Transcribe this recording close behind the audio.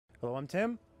Hello, I'm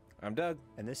Tim, I'm Doug.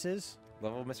 and this is,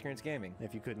 Loveable Miscreants Gaming.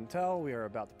 if you couldn't tell, we are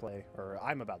about to play, or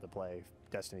I'm about to play,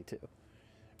 Destiny 2.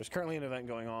 There's currently an event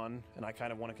going on, and I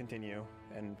kind of want to continue,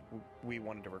 and we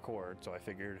wanted to record, so I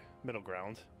figured middle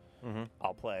ground.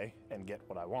 I'll play and get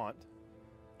what I want,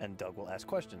 and Doug will ask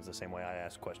questions the same way I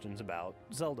asked questions about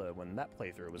Zelda when that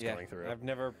playthrough was going through. I've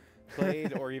never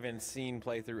played or even seen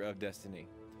playthrough of Destiny.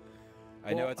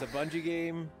 I know it's a Bungie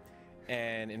game,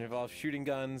 and it involves shooting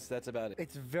guns. That's about it.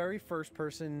 It's very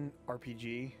first-person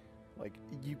RPG. Like,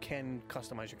 you can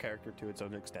customize your character to its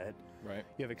own extent. Right.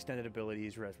 You have extended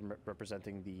abilities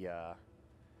representing the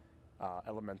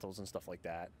elementals and stuff like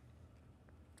that.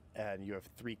 And you have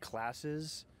 3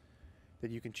 classes that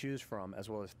you can choose from, as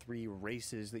well as 3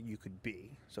 races that you could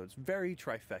be. So it's very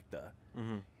trifecta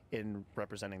in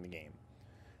representing the game.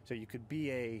 So you could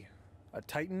be a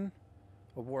Titan,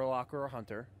 a Warlock, or a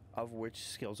Hunter, of which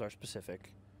skills are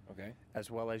specific. Okay. As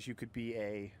well as you could be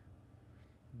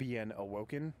an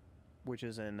Awoken, which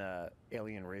is an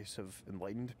alien race of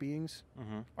enlightened beings,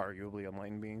 arguably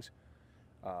enlightened beings.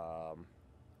 I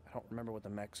don't remember what the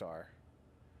mechs are,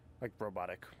 like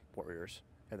robotic warriors.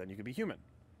 And then you could be human.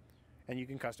 And you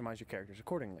can customize your characters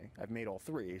accordingly. I've made all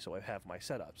 3, so I have my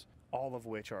setups, all of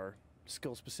which are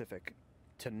skill specific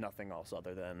to nothing else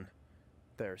other than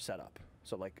their setup.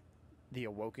 So like the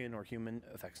Awoken or human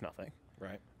affects nothing,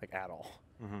 Right. like at all.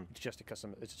 It's just a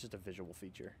custom. It's just a visual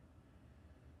feature.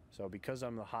 So because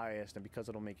I'm the highest, and because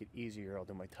it'll make it easier, I'll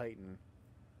do my Titan,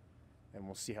 and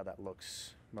we'll see how that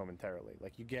looks momentarily.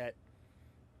 Like you get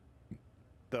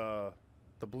the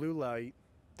blue light.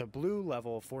 The blue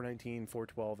level, 419,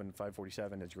 412, and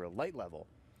 547 is your light level,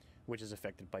 which is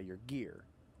affected by your gear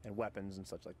and weapons and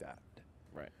such like that.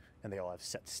 Right. And they all have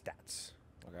set stats.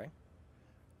 Okay.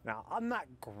 Now, I'm not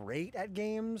great at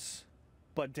games,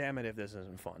 but damn it if this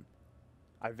isn't fun.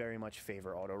 I very much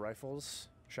favor auto rifles,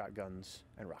 shotguns,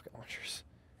 and rocket launchers.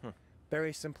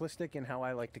 Very simplistic in how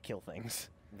I like to kill things.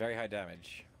 Very high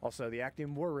damage. Also, the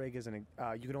Actium War Rig is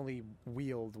you can only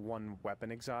wield 1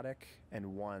 weapon exotic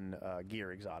and 1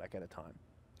 gear exotic at a time.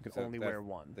 You can only wear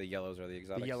 1. The yellows are the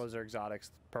exotics? The yellows are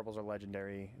exotics, purples are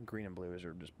legendary, green and blues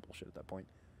are just bullshit at that point.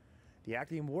 The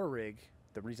Actium War Rig,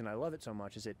 the reason I love it so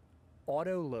much is it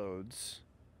auto-loads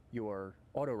your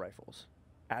auto rifles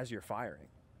as you're firing.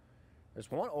 There's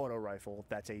one auto rifle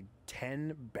that's a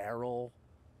 10-barrel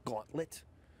gauntlet.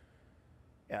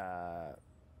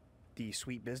 The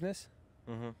Sweet Business.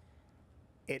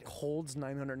 It holds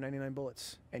 999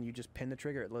 bullets, and you just pin the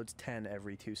trigger. It loads 10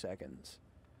 every 2 seconds.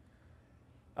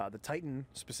 The Titan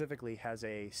specifically has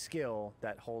a skill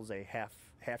that holds a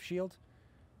half shield,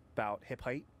 about hip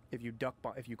height. If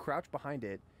you crouch behind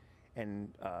it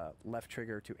and left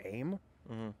trigger to aim,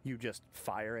 you just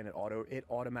fire and it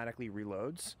automatically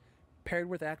reloads. Paired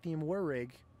with Actium War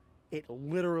Rig, it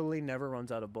literally never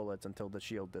runs out of bullets until the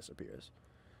shield disappears.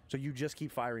 So you just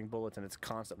keep firing bullets, and it's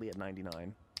constantly at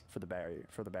 99 for the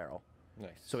barrel.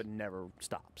 Nice. So it never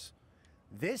stops.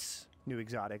 This new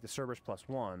exotic, the Cerberus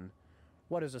 +1,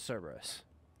 what is a Cerberus?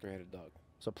 3-headed dog.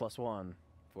 So +1,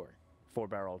 4.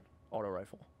 4-barrel auto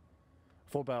rifle.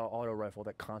 4-barrel auto rifle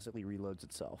that constantly reloads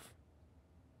itself.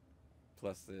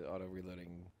 Plus the auto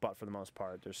reloading. But for the most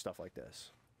part, there's stuff like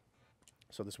this.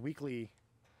 So this weekly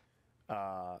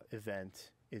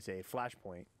event is a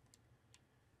flashpoint,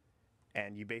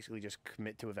 and you basically just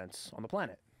commit to events on the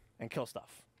planet and kill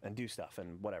stuff and do stuff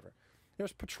and whatever.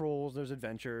 There's patrols, there's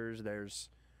adventures,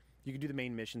 you can do the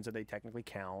main missions that they technically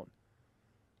count.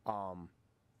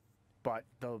 But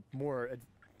the more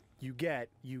you get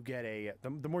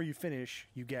the more you finish,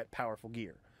 you get powerful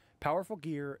gear. Powerful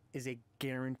gear is a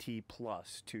guarantee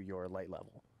plus to your light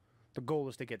level. The goal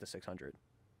is to get to 600.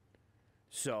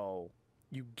 So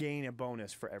you gain a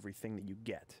bonus for everything that you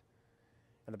get.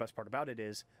 And the best part about it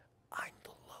is I'm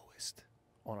the lowest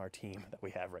on our team that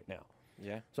we have right now.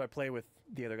 Yeah. So I play with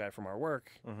the other guy from our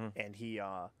work, and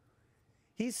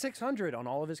he's 600 on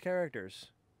all of his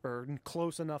characters, or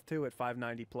close enough to it,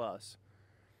 590 plus.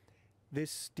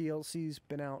 This DLC's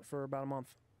been out for about a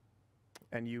month,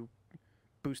 and you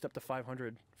boost up to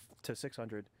 500 to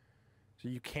 600, so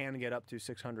you can get up to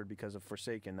 600 because of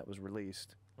Forsaken that was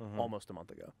released almost a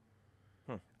month ago.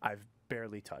 I've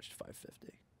barely touched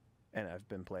 550, and I've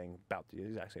been playing about the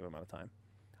exact same amount of time.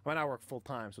 I mean, I work full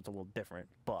time, so it's a little different,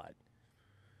 but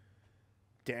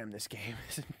damn, this game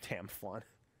is damn fun.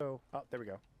 So, oh, there we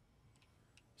go.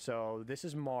 So this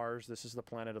is Mars. This is the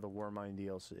Planet of the Warmind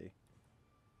DLC.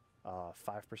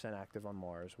 5% active on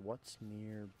Mars. What's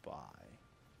nearby?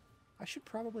 I should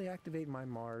probably activate my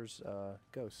Mars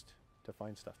ghost to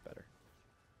find stuff better.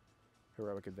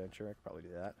 Heroic adventure. I could probably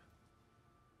do that.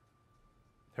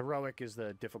 Heroic is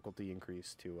the difficulty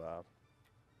increase to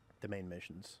the main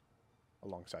missions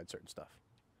alongside certain stuff.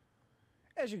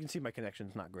 As you can see, my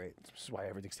connection's not great. This is why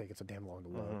everything's taking so damn long to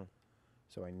load.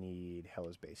 So I need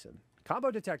Hellas Basin.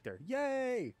 Combo detector.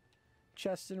 Yay!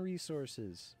 Chests and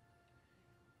resources.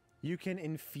 You can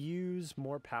infuse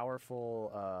more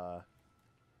powerful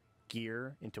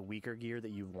gear into weaker gear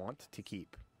that you want to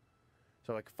keep.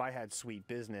 So like if I had Sweet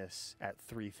Business at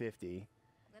 350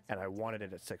 and I wanted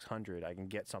it at 600, I can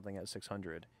get something at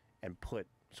 600 and put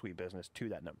Sweet Business to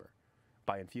that number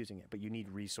by infusing it. But you need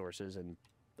resources and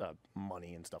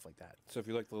money and stuff like that. So if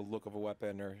you like the look of a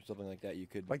weapon or something like that, you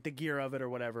could... Like the gear of it or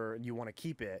whatever, and you want to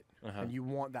keep it, and you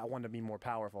want that one to be more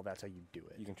powerful, that's how you do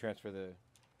it. You can transfer the...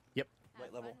 Yep.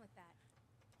 Light level.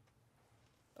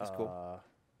 That's cool.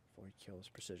 Void kills,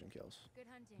 precision kills. Good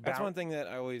hunting. That's one thing that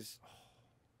I always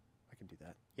I can do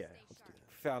that. Yeah, let's do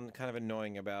that. found kind of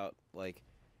annoying about, like,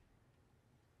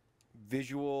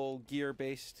 visual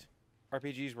gear-based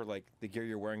RPGs where, like, the gear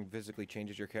you're wearing physically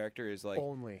changes your character is, like...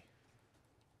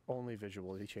 Only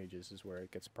visually changes is where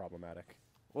it gets problematic.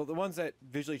 Well, the ones that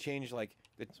visually change, like,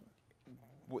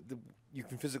 you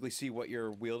can physically see what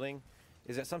you're wielding,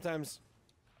 is that sometimes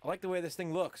I like the way this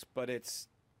thing looks, but it's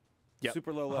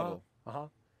super low level.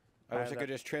 I wish I could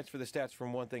just transfer the stats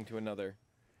from one thing to another.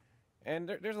 And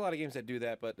there's a lot of games that do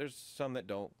that, but there's some that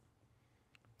don't.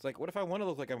 It's like, what if I want to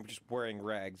look like I'm just wearing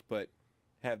rags, but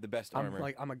have the best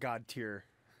armor? I'm a god tier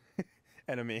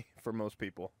enemy for most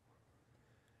people.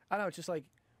 I don't know, it's just like,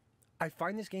 I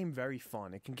find this game very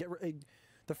fun. It can get...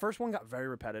 the first one got very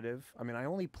repetitive. I mean, I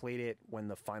only played it when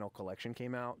the final collection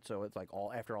came out, so it's like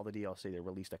after all the DLC, they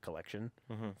released a collection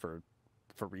for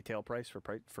retail price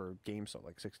for games, so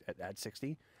like at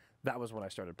 60. That was when I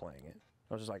started playing it.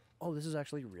 I was just like, oh, this is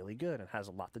actually really good and has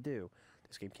a lot to do.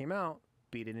 This game came out,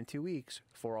 beat it in 2 weeks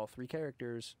for all 3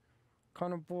 characters.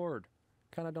 Kind of bored.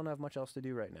 Kind of don't have much else to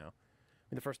do right now.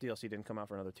 I mean, the first DLC didn't come out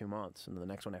for another 2 months, and the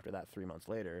next one after that 3 months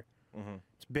later.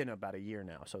 It's been about a year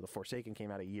now. So the Forsaken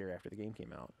came out a year after the game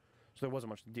came out. So there wasn't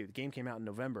much to do. The game came out in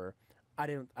November.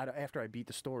 After I beat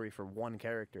the story for one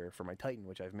character for my Titan,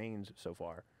 which I've mained so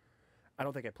far, I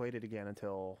don't think I played it again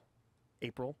until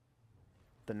April,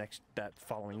 that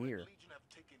following year.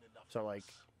 So like,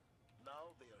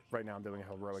 right now I'm doing a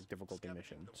heroic difficulty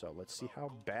mission. So let's see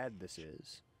how bad this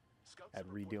is at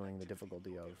redoing the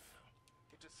difficulty of.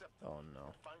 Oh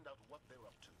no.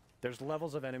 There's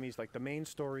levels of enemies, like the main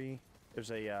story. There's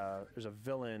a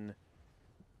villain,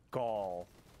 Gaul,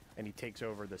 and he takes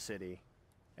over the city,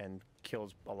 and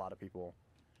kills a lot of people,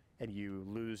 and you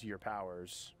lose your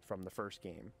powers from the first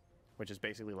game, which is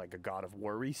basically like a God of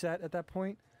War reset at that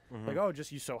point. Like, oh,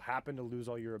 just you so happen to lose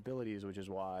all your abilities, which is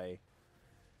why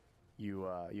you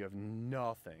have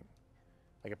nothing.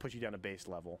 Like it puts you down to base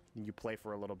level. You play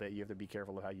for a little bit. You have to be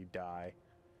careful of how you die.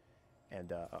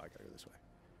 And oh, I gotta go this way.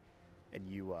 And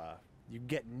you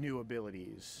get new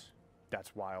abilities.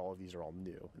 That's why all of these are all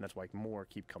new, and that's why more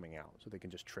keep coming out, so they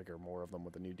can just trigger more of them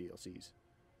with the new DLCs,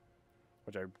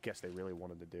 which I guess they really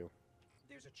wanted to do.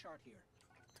 There's a chart here.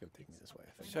 It's gonna take me this way,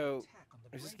 I think. So,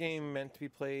 is this game meant to be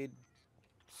played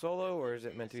solo, or is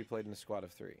it meant to be played in a squad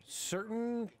of 3?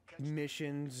 Certain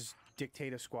missions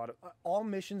dictate a squad. All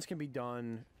missions can be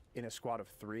done in a squad of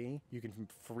 3. You can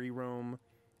free roam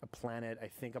a planet. I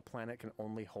think a planet can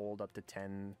only hold up to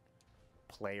 10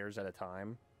 players at a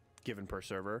time, given per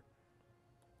server.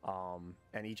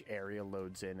 And each area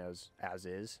loads in as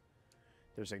is.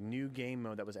 There's a new game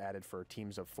mode that was added for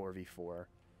teams of 4v4.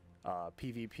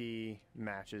 PvP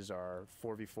matches are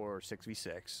 4v4 or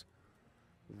 6v6.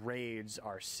 Raids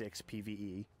are 6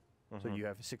 PvE. So you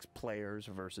have 6 players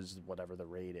versus whatever the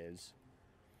raid is.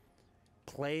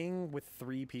 Playing with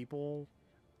 3 people,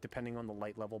 depending on the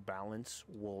light level balance,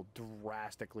 will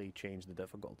drastically change the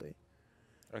difficulty.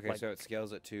 Okay, Like, so it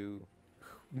scales it to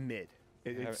mid.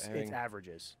 It's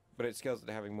averages. But it scales it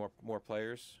to having more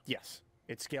players? Yes.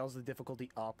 It scales the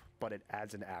difficulty up, but it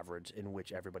adds an average in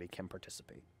which everybody can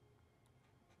participate.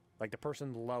 Like the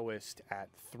person lowest at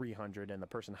 300 and the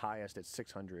person highest at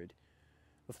 600.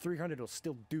 The 300 will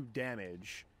still do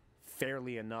damage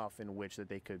fairly enough in which that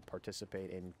they could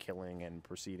participate in killing and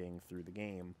proceeding through the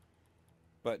game.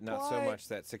 But not so much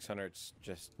that 600's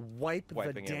just wipe the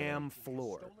wiping damn everything.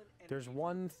 floor. There's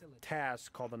one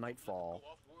task called the Nightfall.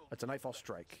 It's a Nightfall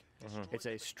strike. It's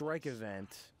a strike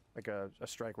event, like a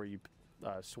strike where you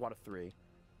squad of 3.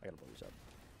 I gotta blow this up.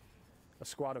 A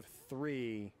squad of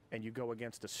 3, and you go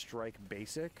against a strike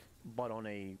basic, but on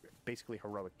a basically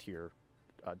heroic tier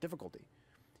difficulty.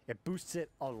 It boosts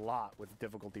it a lot with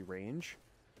difficulty range.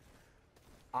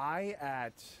 I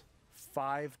at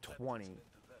 520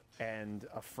 and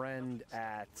a friend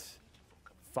at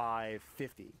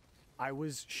 550. I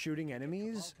was shooting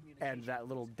enemies, and that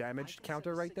little damage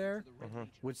counter right there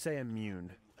would say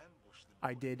immune.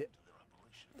 I did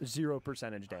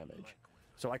 0% damage,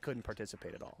 so I couldn't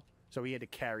participate at all. So he had to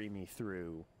carry me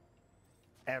through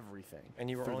everything. And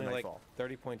you were only like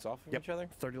 30 points off of each other?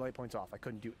 30 light points off. I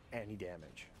couldn't do any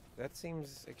damage. That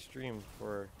seems extreme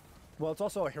for... Well, it's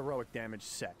also a heroic damage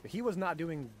set. He was not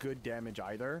doing good damage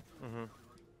either,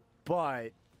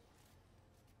 but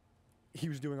he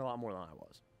was doing a lot more than I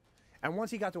was. And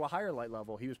once he got to a higher light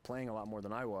level, he was playing a lot more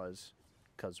than I was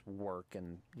because work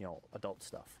and, you know, adult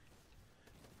stuff.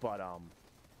 But,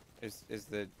 Is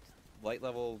the light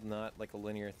level not like a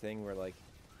linear thing where, like...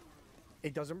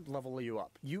 It doesn't level you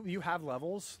up. You have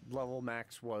levels. Level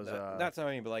max was... That's what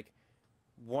I mean, but, like,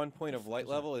 1 point of light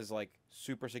level is, like,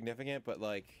 super significant, but,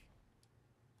 like...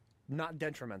 Not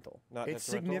detrimental. It's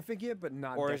significant, but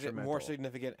not or detrimental. Or is it more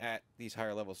significant at these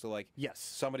higher levels? So, like, yes,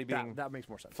 somebody being that makes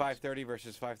more sense. 530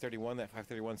 versus 531, that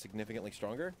 531 significantly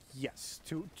stronger? Yes.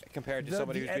 Compared to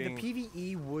somebody who's being... The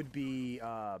PvE would be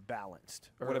balanced.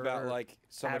 What about, like,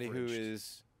 somebody averaged. Who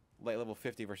is light level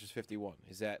 50 versus 51?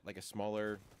 Is that, like, a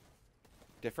smaller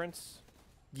difference?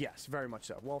 Yes, very much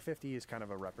so. Well, 50 is kind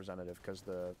of a representative because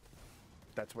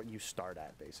that's what you start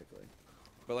at, basically.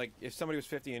 But, like, if somebody was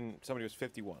 50 and somebody was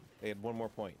 51, they had 1 more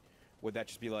point, would that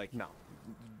just be, like,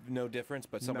 no difference?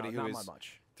 But somebody who is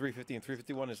 350 and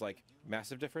 351 is, like,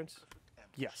 massive difference?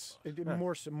 Yes.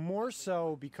 More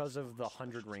so because of the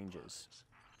 100 ranges.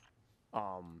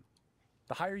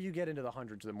 The higher you get into the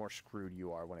hundreds, the more screwed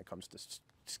you are when it comes to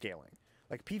scaling.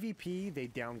 Like, PvP, they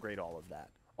downgrade all of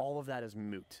that. All of that is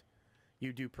moot.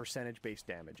 You do percentage-based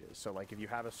damages. So, like, if you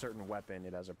have a certain weapon,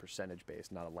 it has a percentage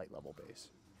base, not a light level base.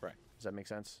 Right. Does that make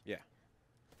sense? Yeah.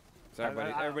 So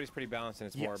everybody's pretty balanced, and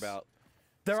it's more about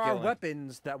There are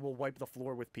weapons that will wipe the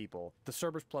floor with people. The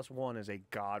Cerberus +1 is a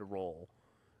god roll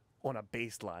on a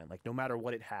baseline. Like, no matter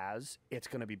what it has, it's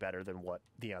going to be better than what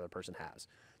the other person has.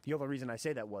 The other reason I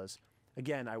say that was,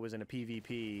 again, I was in a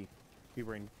PvP. We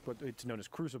were in what it's known as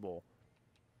Crucible.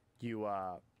 You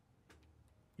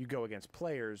go against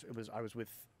players. I was with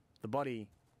the buddy,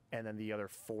 and then the other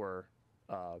 4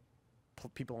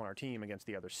 people on our team against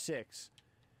the other 6.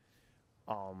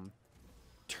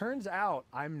 Turns out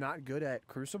I'm not good at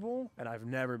Crucible, and I've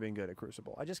never been good at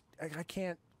Crucible. I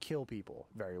can't kill people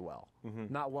very well.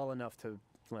 Not well enough to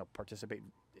participate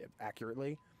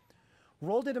accurately.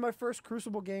 Rolled into my first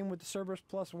Crucible game with the Cerberus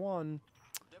 +1.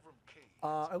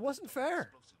 It wasn't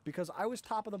fair because I was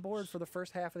top of the board for the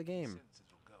first half of the game.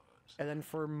 And then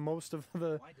for most of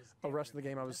the rest of the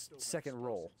game, I was second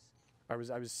roll. I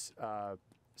was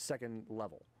second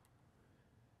level.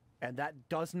 And that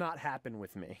does not happen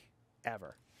with me,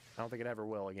 ever. I don't think it ever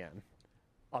will again,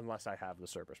 unless I have the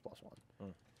Cerberus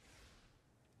 +1.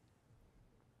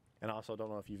 And I also don't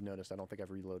know if you've noticed, I don't think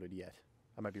I've reloaded yet.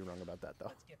 I might be wrong about that, though.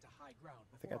 Let's get to high ground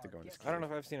I think I have to go into I don't know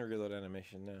if I've seen a reload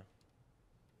animation now.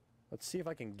 Let's see if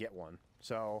I can get one.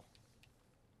 So,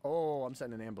 oh, I'm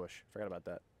setting an ambush. Forgot about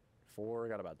that.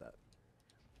 Forgot about that.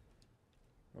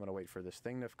 I'm going to wait for this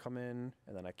thing to come in,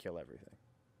 and then I kill everything.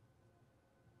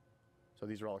 So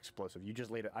these are all explosive. I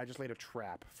just laid a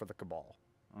trap for the Cabal.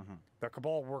 The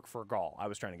Cabal work for Gaul. I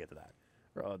was trying to get to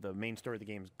that. The main story of the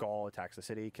game is Gaul attacks the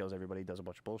city, kills everybody, does a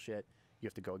bunch of bullshit. You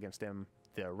have to go against them.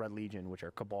 The Red Legion, which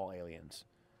are Cabal aliens.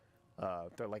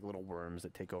 They're like little worms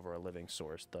that take over a living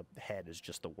source. The head is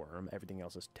just the worm. Everything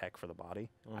else is tech for the body.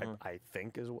 I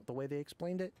think is the way they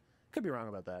explained it. Could be wrong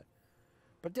about that.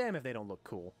 But damn if they don't look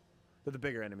cool. They're the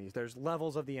bigger enemies. There's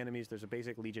levels of the enemies. There's a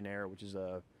basic Legionnaire, which is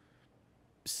a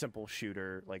simple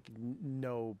shooter, like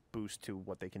no boost to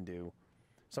what they can do.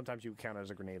 Sometimes you count as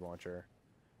a grenade launcher.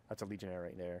 That's a Legionnaire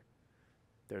right there.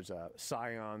 There's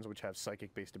Scions, which have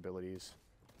psychic-based abilities.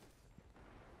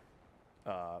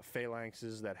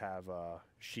 Phalanxes that have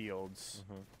shields.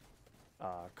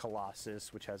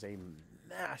 Colossus, which has a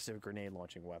massive grenade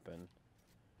launching weapon.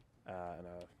 And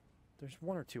there's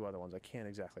 1 or 2 other ones I can't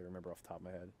exactly remember off the top of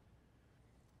my head.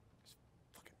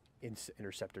 Fucking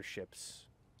interceptor ships.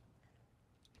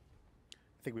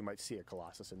 I think we might see a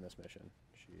Colossus in this mission.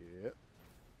 Shit.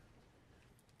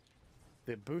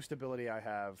 The boost ability I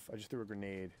have, I just threw a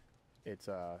grenade. It's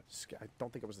I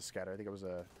don't think it was a scatter. I think it was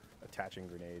a attaching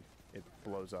grenade. It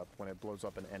blows up. When it blows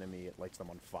up an enemy, it lights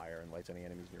them on fire and lights any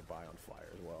enemies nearby on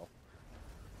fire as well.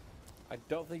 I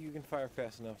don't think you can fire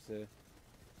fast enough to... There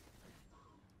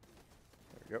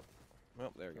we go.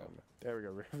 Well, there we go. There we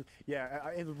go. Yeah,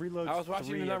 it reloads. I was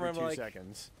watching the number, every 2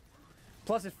 seconds.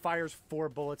 Plus, it fires 4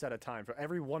 bullets at a time. So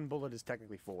every 1 bullet is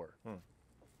technically 4. Yeah,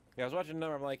 I was watching the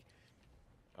number. I'm like,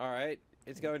 all right,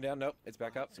 it's going down. Nope, it's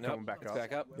back up. It's coming back up.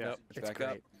 Back up. Yeah, nope, it's back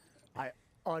great. up.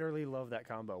 utterly love that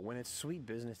combo. When it's Sweet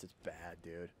Business, it's bad,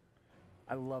 dude.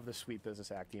 I love the Sweet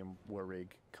Business Actium War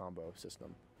Rig combo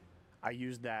system. I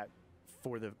used that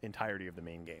for the entirety of the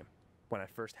main game. When I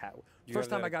first had... First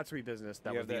time I got Sweet Business,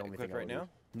 that was the only thing I would use.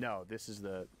 No, this is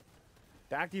the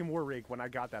Actium War Rig. When I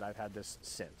got that, I've had this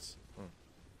since.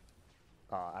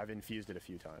 I've infused it a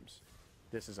few times.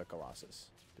 This is a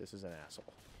Colossus. This is an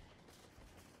asshole.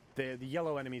 The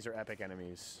yellow enemies are epic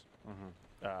enemies.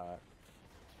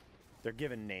 They're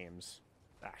given names.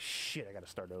 Ah, shit, I gotta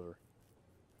start over.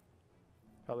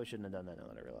 Probably shouldn't have done that now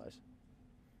that I realize.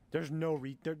 There's no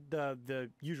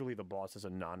usually the boss is a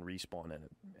non-respawn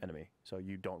enemy, so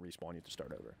you don't respawn, you have to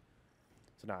start over.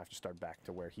 So now I have to start back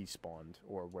to where he spawned,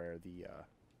 or where the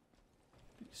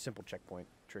simple checkpoint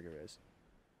trigger is.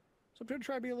 So I'm going to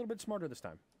try to be a little bit smarter this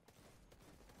time.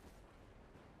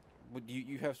 Well,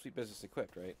 you have Sweet Business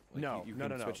equipped, right? Like no, you no.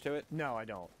 Switch to it? No, I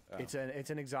don't. Oh. It's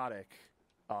an exotic.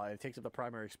 It takes up the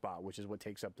primary spot, which is what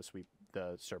takes up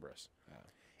the Cerberus. Oh.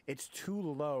 It's too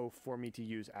low for me to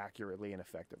use accurately and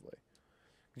effectively.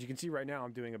 As you can see right now,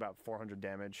 I'm doing about 400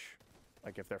 damage.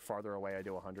 Like if they're farther away, I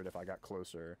do 100. If I got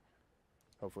closer,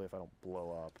 hopefully if I don't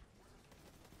blow up,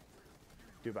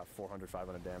 do about 400,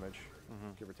 500 damage,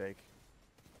 give or take.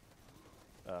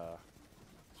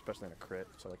 Especially in a crit,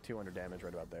 so like 200 damage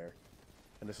right about there.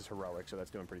 And this is heroic, so that's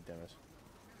doing pretty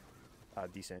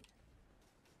decent.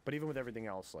 But even with everything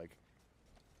else, like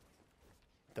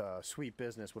the Sweet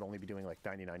Business would only be doing like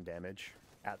 99 damage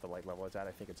at the light level it's at.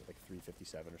 I think it's at like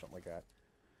 357 or something like that,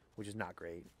 which is not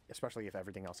great, especially if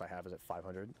everything else I have is at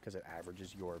 500, because it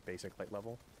averages your basic light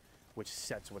level, which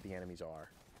sets what the enemies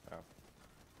are.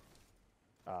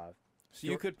 So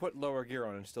you could put lower gear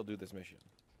on and still do this mission.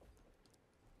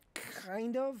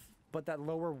 Kind of, but that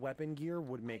lower weapon gear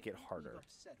would make it harder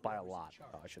by a lot.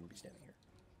 Oh, I shouldn't be standing here.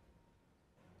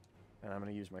 And I'm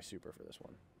going to use my super for this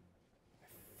one. I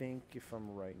think if I'm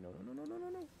right... No.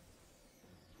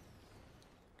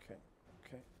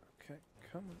 Okay,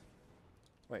 come on.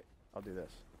 Wait, I'll do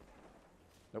this.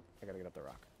 Nope, I gotta get up the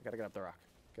rock.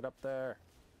 Get up there.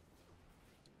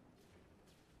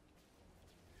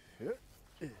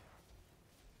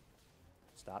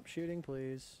 Stop shooting,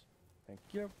 please. Thank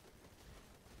you.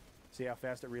 See how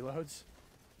fast it reloads?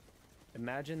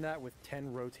 Imagine that with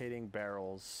 10 rotating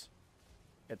barrels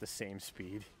at the same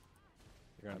speed.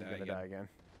 You're gonna die again.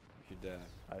 You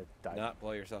should not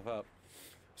blow yourself up.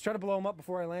 I was trying to blow him up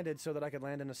before I landed so that I could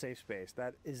land in a safe space.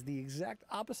 That is the exact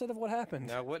opposite of what happened.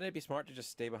 Now, wouldn't it be smart to just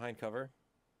stay behind cover?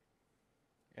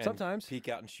 And sometimes. Peek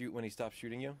out and shoot when he stops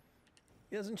shooting you?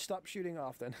 He doesn't stop shooting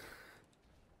often.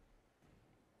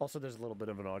 Also, there's a little bit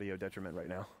of an audio detriment right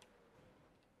now.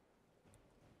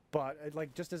 But,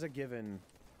 like, just as a given,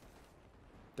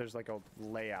 there's, like, a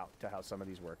layout to how some of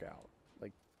these work out.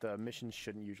 Like, the missions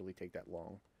shouldn't usually take that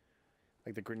long.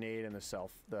 Like, the grenade and the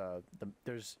self,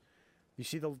 there's... You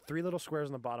see the 3 little squares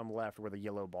on the bottom left where the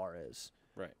yellow bar is.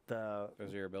 Right. Those are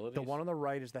your abilities? The one on the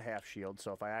right is the half shield,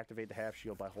 so if I activate the half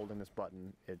shield by holding this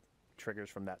button, it triggers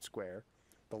from that square.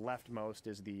 The leftmost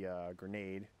is the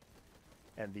grenade,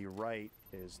 and the right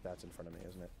is... That's in front of me,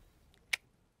 isn't it?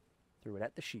 Threw it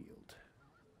at the shield.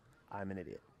 I'm an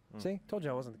idiot. See? Told you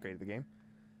I wasn't great at the game.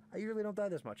 I usually don't die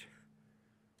this much.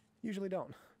 Usually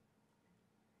don't.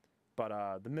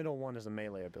 But the middle one is a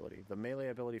melee ability. The melee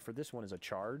ability for this one is a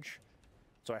charge.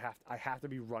 So I have to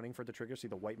be running for the trigger. See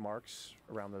the white marks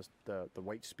around the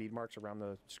white speed marks around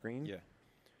the screen? Yeah.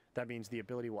 That means the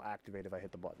ability will activate if I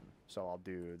hit the button. So I'll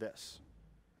do this.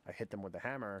 I hit them with the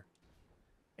hammer,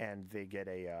 and they get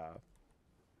a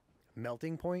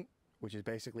melting point, which is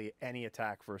basically any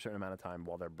attack for a certain amount of time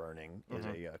while they're burning is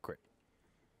a crit.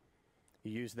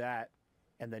 You use that,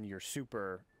 and then your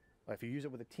super, if you use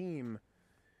it with a team,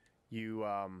 you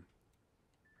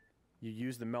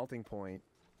use the melting point,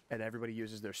 and everybody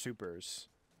uses their supers,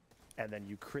 and then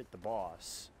you crit the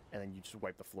boss, and then you just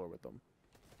wipe the floor with them,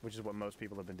 which is what most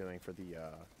people have been doing for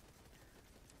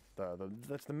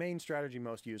that's the main strategy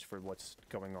most used for what's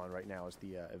going on right now is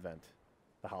the event,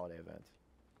 the holiday event.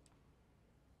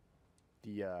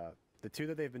 The 2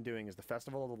 that they've been doing is the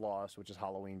Festival of the Lost, which is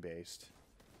Halloween based.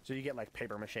 So you get like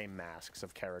paper mache masks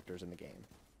of characters in the game.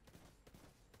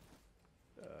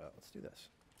 Let's do this.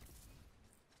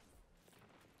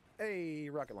 Hey,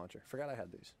 rocket launcher. Forgot I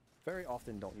had these. Very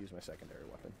often don't use my secondary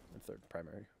weapon and third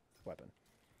primary weapon.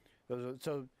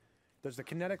 So there's the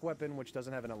kinetic weapon, which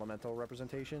doesn't have an elemental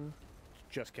representation. It's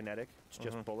just kinetic. It's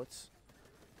just bullets.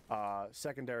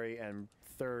 Secondary and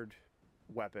third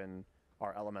weapon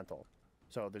are elemental.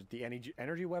 So there's the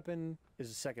energy weapon is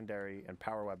a secondary, and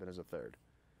power weapon is a third.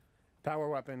 Power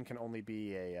weapon can only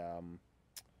be a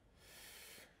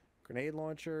grenade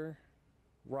launcher,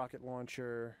 rocket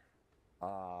launcher,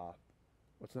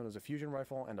 what's known as a fusion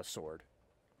rifle, and a sword.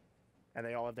 And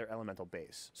they all have their elemental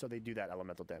base, so they do that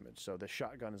elemental damage. So the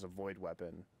shotgun is a void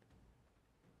weapon,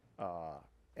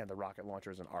 and the rocket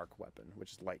launcher is an arc weapon,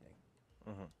 which is lightning.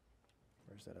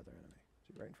 Where's that other enemy? Is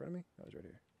he right in front of me? No, he's right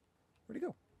here. Where'd he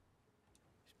go?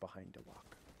 He's behind the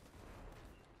rock.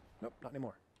 Nope, not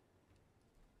anymore.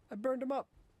 I burned him up.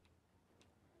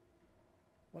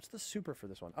 What's the super for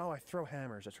this one? Oh, I throw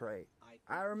hammers. That's right.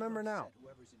 I remember now.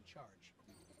 Whoever's in charge.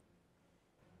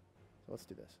 So let's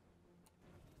do this.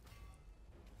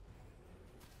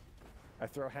 I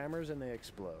throw hammers and they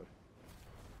explode.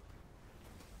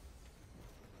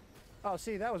 Oh,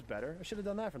 see, that was better. I should have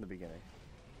done that from the beginning.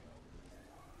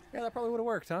 Yeah, that probably would have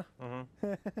worked, huh?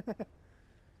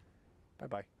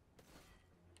 Bye-bye.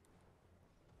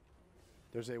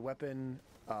 There's a weapon,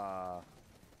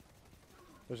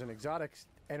 there's an exotic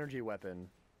energy weapon.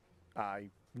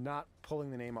 I'm not pulling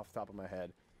the name off the top of my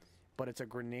head, but it's a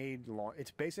grenade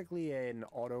it's basically an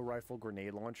auto rifle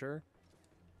grenade launcher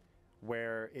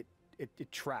where it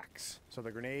tracks. So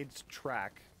the grenades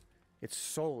track, it's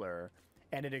solar,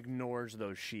 and it ignores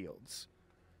those shields.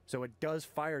 So it does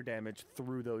fire damage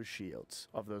through those shields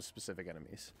of those specific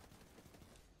enemies.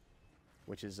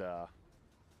 Which is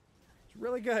it's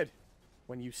really good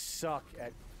when you suck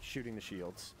at shooting the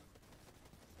shields.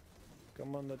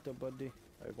 Come on, little buddy.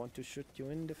 I want to shoot you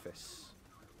in the face.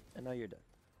 And now you're done.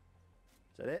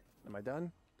 Is that it? Am I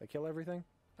done? Did I kill everything?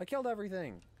 I killed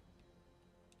everything!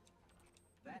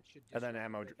 And then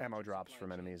ammo drops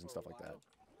from enemies and stuff like that.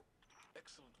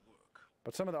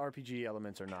 But some of the RPG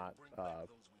elements are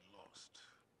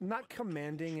not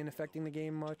commanding and affecting the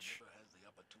game much.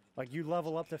 Like, you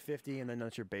level up to 50 and then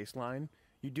that's your baseline.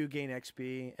 You do gain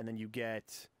XP and then you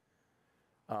get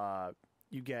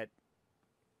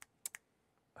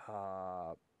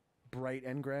bright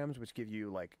engrams, which give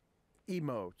you like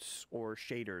emotes or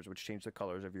shaders, which change the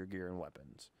colors of your gear and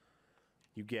weapons.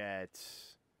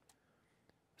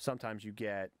 Sometimes you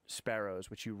get sparrows,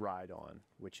 which you ride on,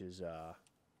 which is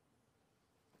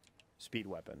speed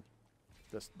weapon.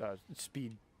 This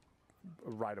speed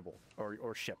rideable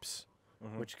or ships,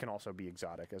 which can also be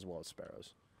exotic as well as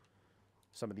sparrows.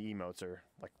 Some of the emotes are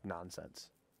like nonsense.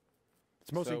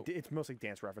 It's mostly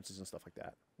dance references and stuff like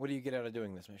that. What do you get out of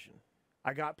doing this mission?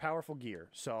 I got powerful gear,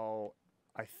 so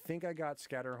I think I got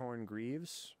Scatterhorn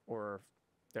Greaves, or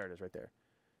there it is right there,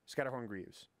 Scatterhorn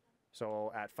Greaves.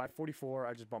 So at 544,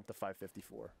 I just bumped to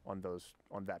 554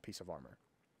 on that piece of armor.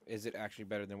 Is it actually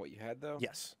better than what you had though?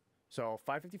 Yes. So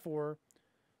 554,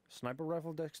 sniper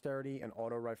rifle dexterity, and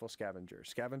auto rifle scavenger.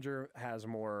 Scavenger has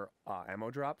more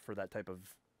ammo drop for that type of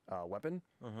weapon,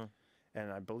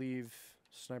 and I believe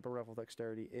sniper rifle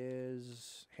dexterity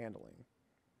is handling,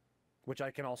 which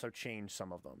I can also change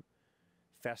some of them.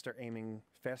 Faster aiming,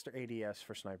 faster ADS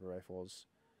for sniper rifles,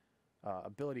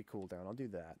 ability cooldown. I'll do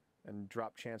that. And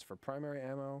drop chance for primary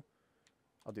ammo,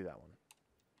 I'll do that one.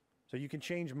 So you can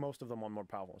change most of them on more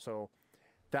powerful. So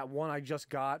that one I just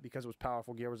got, because it was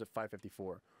powerful gear, was at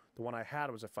 554. The one I had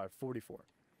was at 544.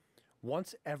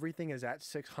 Once everything is at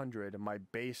 600, my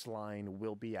baseline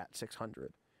will be at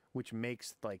 600, which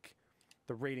makes like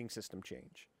the rating system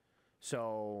change.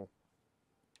 So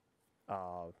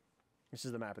this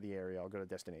is the map of the area. I'll go to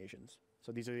destinations.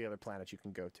 So these are the other planets you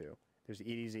can go to. There's the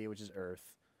EDZ, which is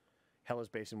Earth. Hellas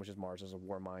Basin, which is Mars, is a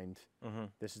war mind.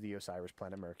 This is the Osiris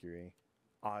planet Mercury.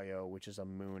 Io, which is a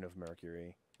moon of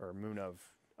Mercury, or moon of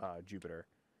Jupiter.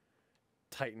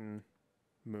 Titan,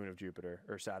 moon of Jupiter,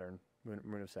 or Saturn,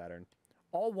 moon of Saturn.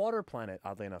 All water planet,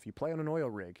 oddly enough. You play on an oil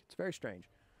rig. It's very strange.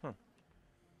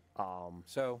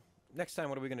 So, next time,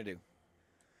 what are we going to do?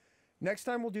 Next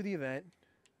time, we'll do the event.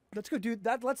 Let's go do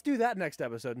that. Let's do that next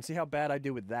episode and see how bad I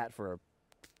do with that for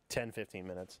 10, 15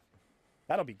 minutes.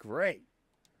 That'll be great.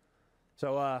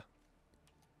 So,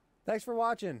 thanks for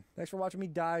watching. Thanks for watching me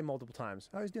die multiple times.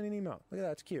 Oh, he's doing an emote. Look at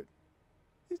that. It's cute.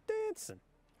 He's dancing.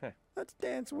 Huh. Let's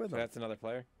dance with him. That's another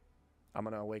player? I'm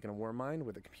going to awaken a war mind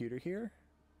with a computer here.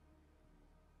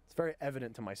 It's very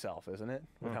evident to myself, isn't it?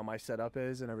 With how my setup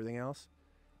is and everything else.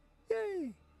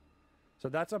 Yay! So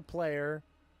that's a player.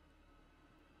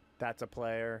 That's a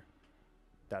player.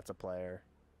 That's a player.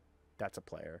 That's a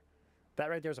player. That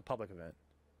right there is a public event.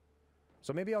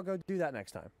 So maybe I'll go do that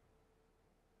next time.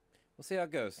 We'll see how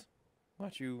it goes.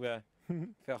 Watch you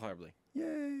fail horribly.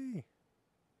 Yay!